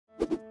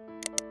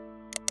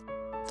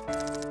আসসালামু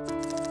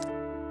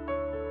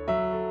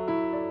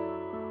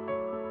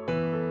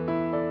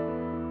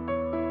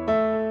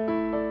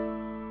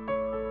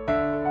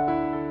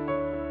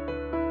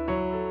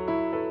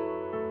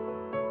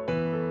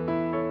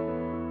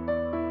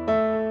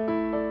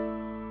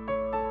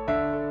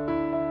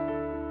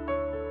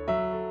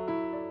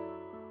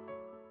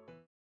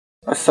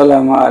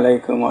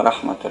আলাইকুম ওয়া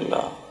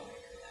রাহমাতুল্লাহ।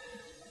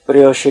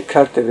 প্রিয়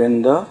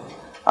শিক্ষার্থীবৃন্দ,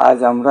 আজ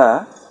আমরা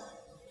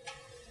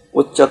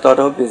উচ্চতর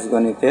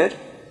বীজগণিতের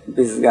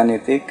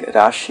বীজগাণিতিক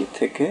রাশি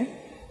থেকে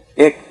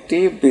একটি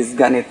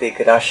বীজগাণিতিক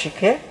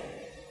রাশিকে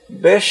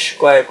বেশ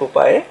কয়েক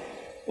উপায়ে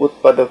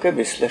উৎপাদকে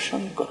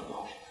বিশ্লেষণ করব।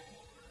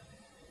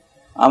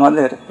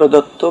 আমাদের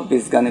প্রদত্ত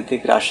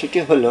বীজগাণিতিক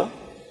রাশিটি হলো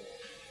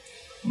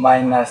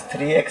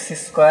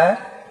 -3x²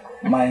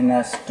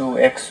 -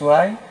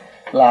 2xy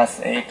plus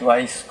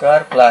 8y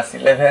square plus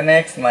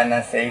 11x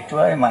minus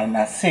 8y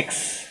minus 6।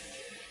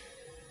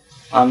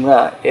 আমরা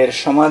এর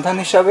সমাধান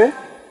হিসাবে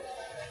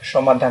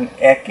সমাধান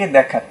একে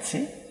দেখাচ্ছি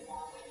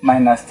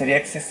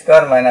 -3x²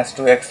 minus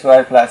 2xy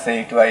plus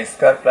 8y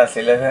square plus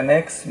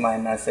 11x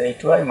minus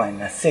 8y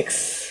minus 6।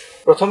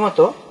 প্রথমত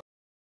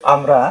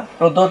আমরা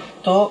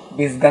প্রদত্ত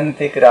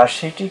বীজগাণিতিক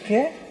রাশিটিকে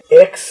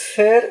x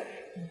এর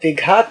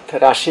দ্বিঘাত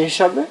রাশি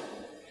হিসাবে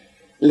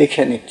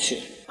লিখে নিচ্ছি।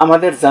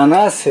 আমাদের জানা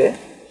আছে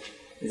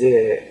যে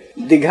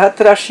দ্বিঘাত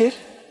রাশির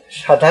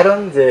সাধারণ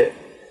যে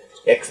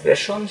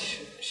এক্সপ্রেশন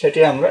সেটি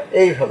আমরা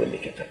এইভাবে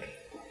লিখে থাকি,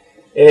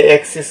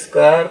 ax²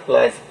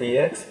 plus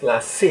bx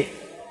plus c।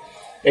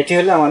 এটি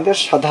হলো আমাদের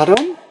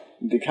সাধারণ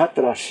দ্বিঘাত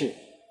রাশি।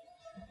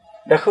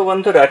 দেখো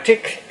বন্ধুরা,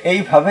 ঠিক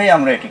এইভাবেই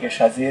আমরা এটিকে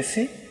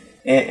সাজিয়েছি,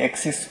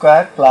 ax²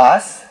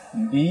 plus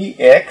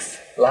bx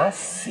plus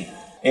c,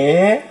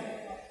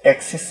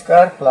 ax²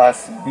 plus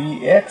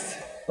bx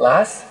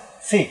plus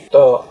c।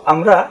 তো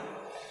আমরা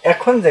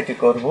এখন যেটি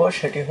করব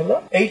সেটি হলো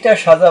এইটা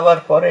সাজাবার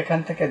পর এখান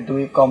থেকে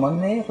 2 কমন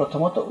নিয়ে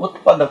প্রথমত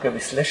উৎপাদকে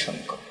বিশ্লেষণ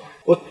করব।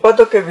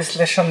 উৎপাদকে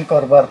বিশ্লেষণ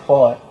করবার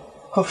পর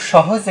খুব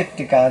সহজ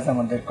একটি কাজ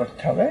আমাদের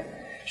করতে হবে,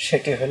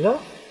 সেটি হলো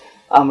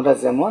আমরা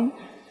যেমন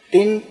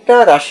 3টা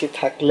রাশি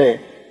থাকলে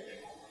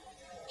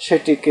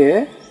সেটিকে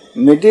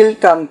মিডল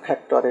টার্ম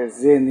ফ্যাক্টরের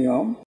যে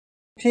নিয়ম,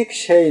 ঠিক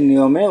সেই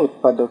নিয়মে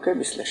উৎপাদকে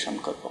বিশ্লেষণ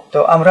করব। তো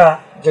আমরা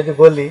যদি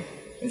বলি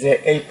যে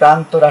এই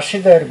প্রান্ত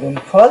রাশিদ্বয়ের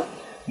গুণফল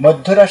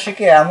মধ্য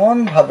রাশিকে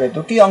এমনভাবে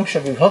 2টি অংশে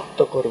বিভক্ত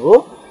করব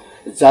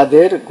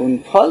যাদের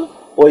গুণফল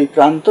ওই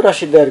প্রান্ত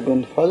রাশিদ্বয়ের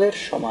গুণফলের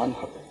সমান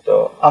হবে। তো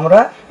আমরা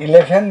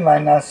 11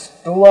 minus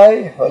 2y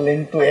whole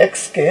into x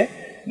কে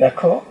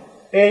দেখো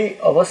এই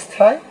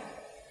অবস্থায়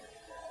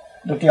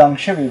 2টি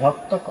অংশে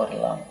বিভক্ত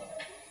করলাম।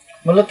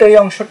 মূলত এই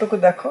অংশটুকু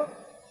দেখো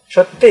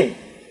সত্যিই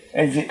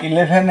এই যে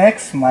 11x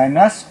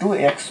minus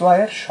 2xy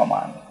এর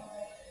সমান।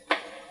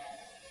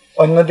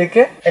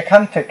 অন্যদিকে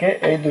এখান থেকে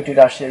এই 2টি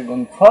রাশির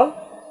গুণফল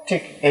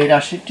ঠিক এই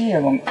রাশিটি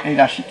এবং এই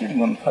রাশিটির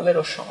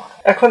গুণফলেরও সমান।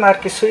 এখন আর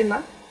কিছুই না,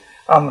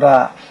 আমরা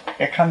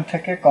এখান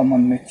থেকে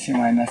কমন নিচ্ছি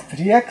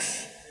 -3x,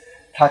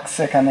 থাকছে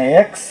এখানে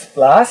x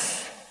প্লাস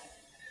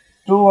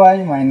 2y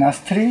minus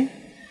 3,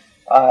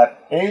 আর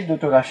এই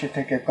দুটো রাশি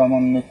থেকে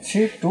কমন নিচ্ছি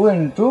 2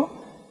 into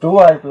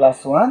 2y plus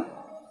 1,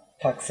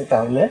 থাকছে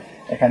তাহলে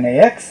এখানে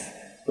x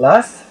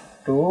প্লাস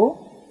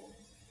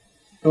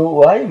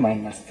 2y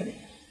minus 3।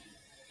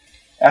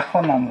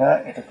 এখন আমরা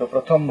এটাকে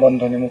প্রথম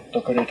বন্ধনী মুক্ত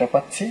করে এটা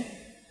পাচ্ছি,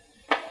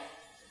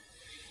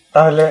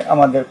 তাহলে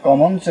আমাদের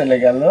কমন চলে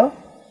গেল,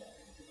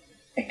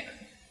 এটা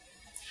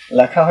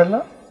লেখা হলো,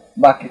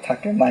 বাকি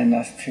থাকে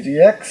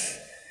 -3x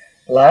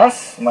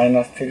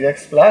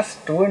plus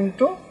 2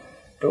 into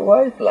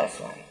 2y plus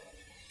 1।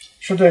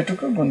 শুধু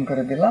এটুকু গুণ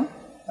করে দিলাম,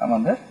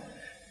 আমাদের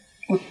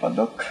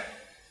উৎপাদক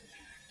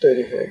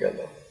তৈরি হয়ে গেল।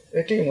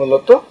 এটি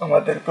মূলত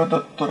আমাদের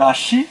প্রদত্ত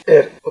রাশি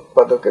এর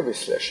উৎপাদকে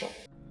বিশ্লেষণ।